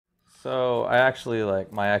So I actually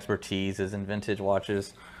my expertise is in vintage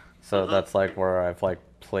watches. So that's like where I've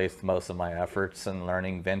placed most of my efforts in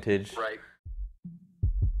learning vintage. Right.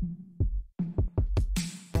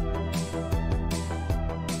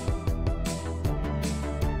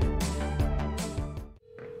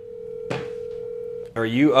 Are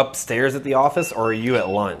you upstairs at the office or are you at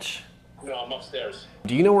lunch? No, I'm upstairs.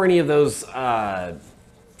 Do you know where any of those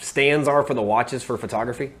stands are for the watches for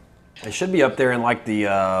photography? They should be up there in like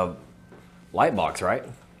the light box, right?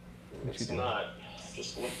 It's not.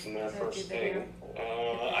 Just looked in there first thing.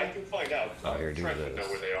 I can find out. Oh, here, do Trent this. would know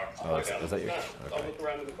where they are. Oh, is that yours? I'll Okay. look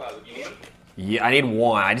around in the closet. You need them? Yeah, I need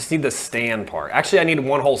one. I just need the stand part. Actually, I need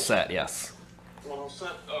one whole set, yes. One all set?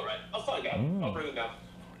 All right. I'll find out. I'll bring them down.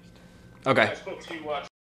 Okay. I spoke to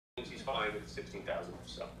he's fine with 16,000.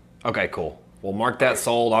 So. Okay, cool. We'll mark that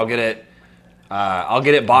sold. I'll get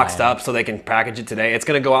it boxed up so they can package it today. It's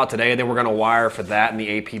gonna go out today, and then we're gonna wire for that and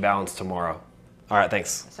the AP balance tomorrow. All right,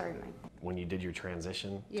 thanks. Sorry, Mike. When you did your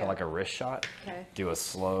transition to Yeah. like a wrist shot, Okay. do a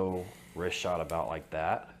slow wrist shot about like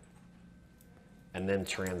that, and then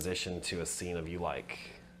transition to a scene of you like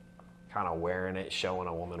kind of wearing it, showing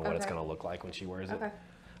a woman what it's Okay. gonna look like when she wears it. Okay.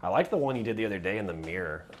 I like the one you did the other day in the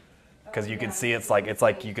mirror, because you can see it's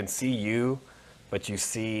like you can see you, but you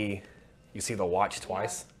see the watch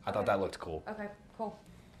twice. I thought that looked cool. Okay, cool.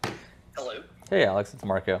 Hello. Hey Alex, it's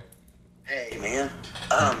Marco. Hey, man.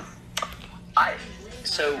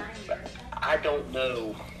 I don't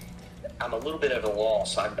know. I'm a little bit at a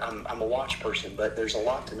loss. I'm a watch person, but there's a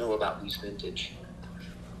lot to know about these vintage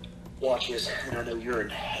watches, and I know you're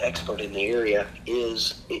an expert in the area.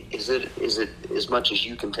 Is it as much as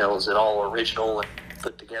you can tell? Is it all original and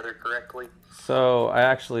put together correctly? So I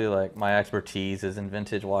actually my expertise is in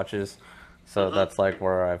vintage watches. So that's like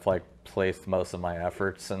where I've placed most of my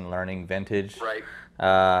efforts in learning vintage. Right.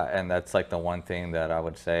 And that's like the one thing that I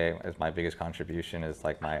would say is my biggest contribution is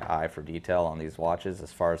like my eye for detail on these watches,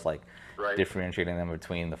 as far as like Right. differentiating them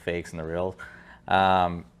between the fakes and the reals.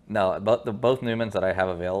 No, but both Newmans that I have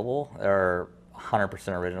available are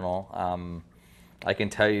 100% original. I can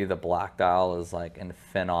tell you the black dial is like in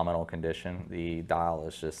phenomenal condition. The dial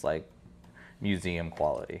is just like museum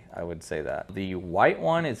quality, I would say that. The white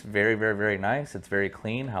one is very, very, very nice. It's very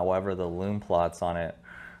clean. However, the lume plots on it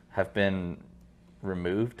have been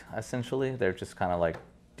removed, essentially. They're just kind of like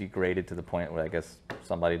degraded to the point where I guess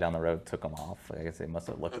somebody down the road took them off. I guess they must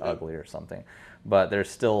have looked ugly or something. But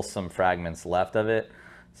there's still some fragments left of it.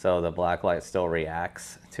 So the black light still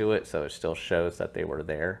reacts to it. So it still shows that they were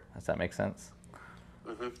there. Does that make sense?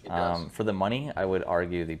 It does. For the money, I would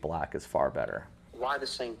argue the black is far better. Why the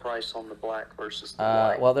same price on the black versus the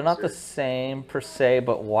white? Well, they're not Is the same per se,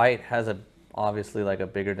 but white has obviously like a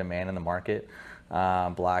bigger demand in the market.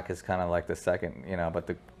 Black is kind of like the second,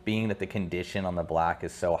 but being that the condition on the black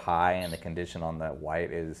is so high and the condition on the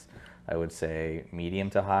white is, I would say,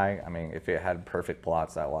 medium to high. I mean, if it had perfect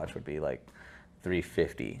plots, that watch would be like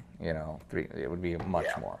 350, it would be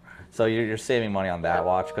much more. So you're saving money on that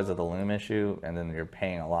watch because of the lume issue, and then you're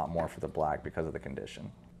paying a lot more for the black because of the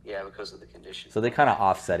condition. Yeah, because of the condition. So they kind of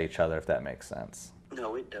offset each other, if that makes sense.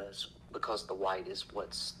 No, it does, because the white is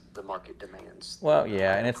what's the market demands. Well,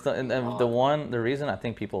 yeah, and it's the reason I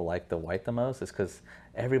think people like the white the most is because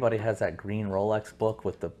everybody has that green Rolex book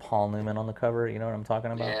with the Paul Newman on the cover. You know what I'm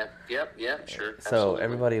talking about? Yeah, sure. So absolutely.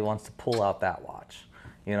 everybody wants to pull out that watch.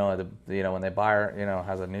 When they buy,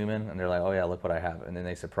 has a Newman, and they're like, oh yeah, look what I have, and then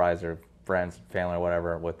they surprise their friends, family, or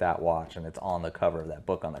whatever with that watch, and it's on the cover of that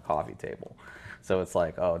book on the coffee table. So it's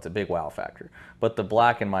like, oh, it's a big wow factor. But the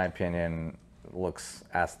black, in my opinion, looks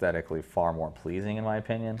aesthetically far more pleasing, in my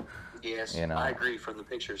opinion. Yes, I agree from the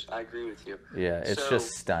pictures. I agree with you. Yeah, it's So,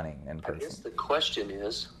 just stunning in I guess person. the question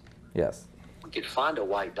is, Yes, we could find a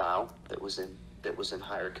white dial that was in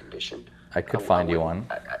higher condition. I could find you one.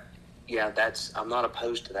 I'm not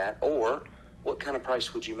opposed to that. Or, what kind of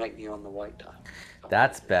price would you make me on the white dial?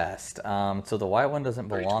 That's best. So the white one doesn't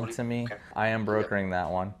belong 320? to me. Okay. I am brokering that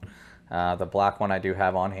one. The black one I do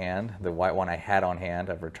have on hand. The white one I had on hand.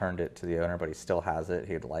 I've returned it to the owner, but he still has it.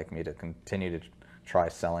 He'd like me to continue to try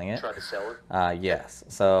selling it. Try to sell it? Yes.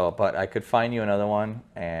 So, but I could find you another one,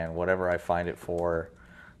 and whatever I find it for,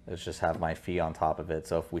 is just have my fee on top of it.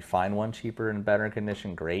 So if we find one cheaper and better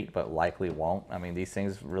condition, great, but likely won't. I mean, these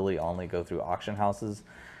things really only go through auction houses.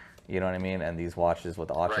 You know what I mean? And these watches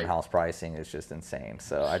with auction house pricing is just insane.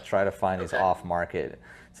 So I try to find these off market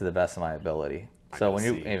to the best of my ability. So when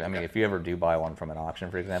if you ever do buy one from an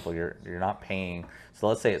auction, for example, you're not paying. So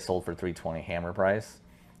let's say it sold for 320 hammer price,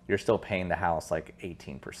 you're still paying the house like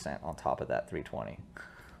 18% on top of that 320.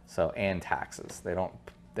 So, and taxes. They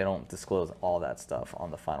don't disclose all that stuff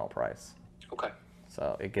on the final price. Okay.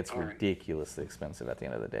 So it gets All right. ridiculously expensive at the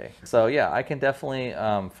end of the day. So yeah, I can definitely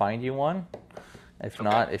find you one. If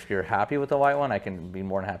not, if you're happy with the white one, I can be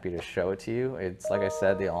more than happy to show it to you. It's like I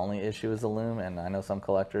said, the only issue is the loom, and I know some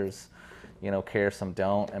collectors, you know, care, some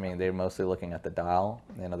don't. I mean, they're mostly looking at the dial.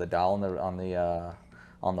 You know, the dial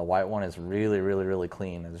on the white one is really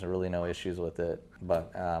clean. There's really no issues with it.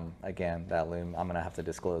 But again, that loom, I'm gonna have to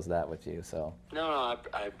disclose that with you. So No,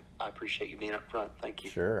 I appreciate you being up front. Thank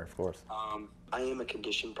you. sure, of course. I am a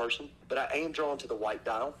conditioned person, but I am drawn to the white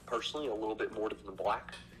dial personally a little bit more than the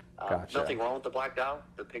black. Gotcha. Nothing wrong with the black dial.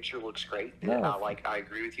 The picture looks great. No. I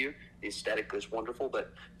agree with you. The aesthetic is wonderful,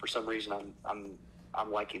 but for some reason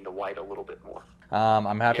I'm liking the white a little bit more.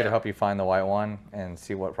 I'm happy to Yeah. help you find the white one and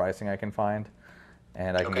see what pricing I can find,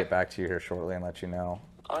 and I can Okay. get back to you here shortly and let you know.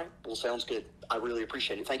 All right. Well, sounds good. I really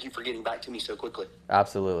appreciate it. Thank you for getting back to me so quickly.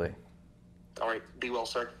 Absolutely. All right. Be well,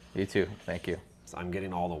 sir. You too. Thank you. So I'm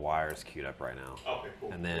getting all the wires queued up right now. Okay,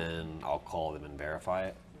 cool. And then I'll call them and verify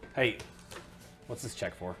it. Hey, what's this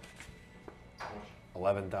check for?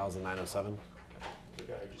 11,907. The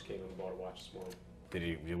guy just came and bought a watch this morning.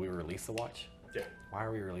 Did we release the watch? Yeah. Why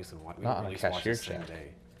are we releasing watch? We Not don't on a release cashier watches the same check.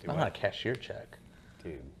 day. Do Not what? on a cashier check.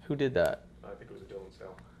 Dude, Who did that? I think it was a Dylan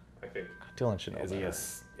sale. I think. Dylan should know is he better.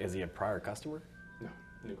 is he a prior customer? No,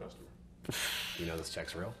 new customer. Do you know this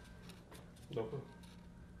check's real? No clue.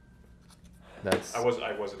 That's. I wasn't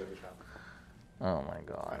in the shop. Oh my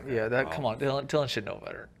God. Yeah. That. Come on, Dylan should know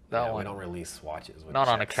better. That Yeah, one. we don't release watches with Not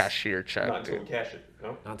on a checks. cashier check, Not until we dude. cash it.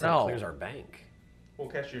 No. Not until No. it clears our bank. Well,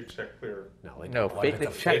 cashier check clear. No, like, No, what fake. if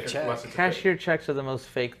it's a check, fake check. Unless it's a cashier checks are the most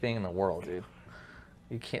fake thing in the world, dude.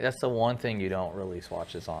 You can't. That's the one thing you don't release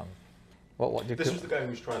watches on. What? This was the guy who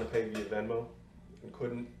was trying to pay via Venmo and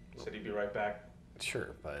couldn't. Said he'd be right back.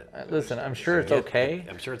 Sure, but Listen, I'm sure it's okay,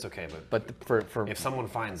 I'm sure it's okay, but but for if someone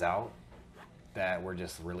finds out that we're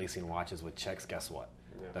just releasing watches with checks, guess what?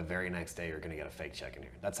 Yeah. The very next day, you're going to get a fake check in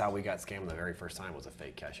here. That's how we got scammed the very first time, was a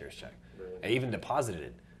fake cashier's check. Really? I even deposited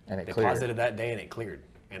it. And it deposited that day and it cleared.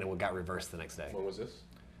 And it got reversed the next day. When was this?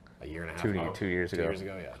 A year and a half two, ago. 2 years 2 ago. years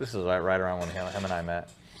ago, yeah. This is right around when him and I met.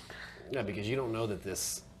 Yeah, because you don't know that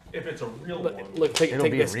this... If it's a real one. Look, take It'll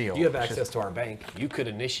be this. real. You have It's access just- to our bank. You could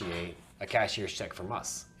initiate a cashier's check from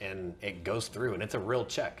us, and it goes through, and it's a real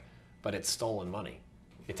check, but it's stolen money.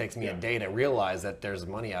 It takes me a day to realize that there's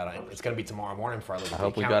money out of it. It's going to be tomorrow morning before I look at the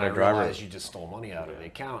hope we account. got a I driver. realize you just stole money out of the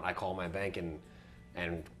account. I call my bank and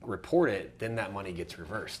report it. Then that money gets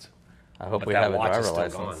reversed. I hope But we that have a watch is driver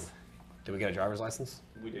still license. gone. Did we get a driver's license?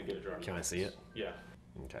 We did get a driver's Can I see it? Yeah.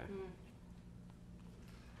 Okay.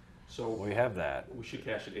 So We have that. we should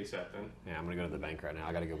cash it ASAP then. Yeah, I'm gonna go to the bank right now.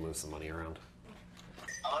 I gotta go move some money around.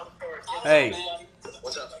 Hey,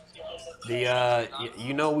 What's up?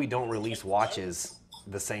 you know we don't release watches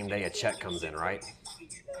the same day a check comes in, right?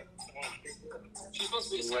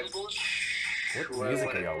 What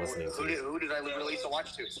music are y'all listening to? Who did I release a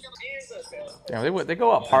watch to? Yeah, they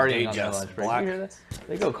go out partying Day on their Just lunch break. Black. You hear that?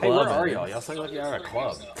 They go Hey, where clubbing. are y'all? Y'all sound like you're at a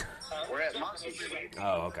club. We're at Moxie's.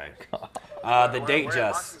 Oh, okay. The date We're at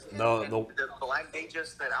just Moxie's. the The black date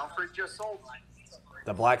just that Alfred just sold.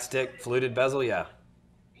 the black stick fluted bezel, yeah.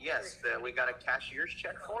 Yes, that we got a cashier's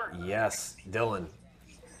check for. Yes, Dylan.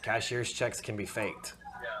 Cashier's checks can be faked.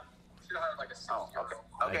 Oh, okay.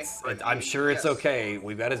 Okay. but I'm sure it's yes. okay.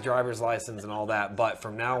 We've got his driver's license and all that, but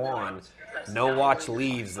from now on, no watch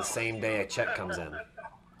leaves the same day a check comes in.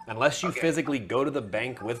 Unless you physically go to the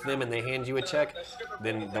bank with them and they hand you a check,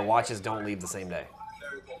 then the watches don't leave the same day.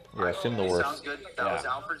 Yeah, assume the worst. Sounds good. That was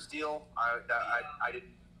Yeah. Alfred's deal. I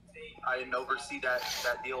didn't oversee that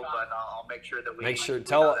deal, but I'll make sure that we Make sure, we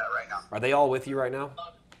tell, know that right now. are they all with you right now?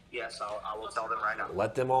 Yes, I will tell them right now.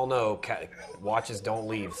 Let them all know watches don't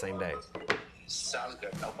leave same day. Sounds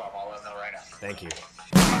good. No problem. I'll let them know right now. Thank you.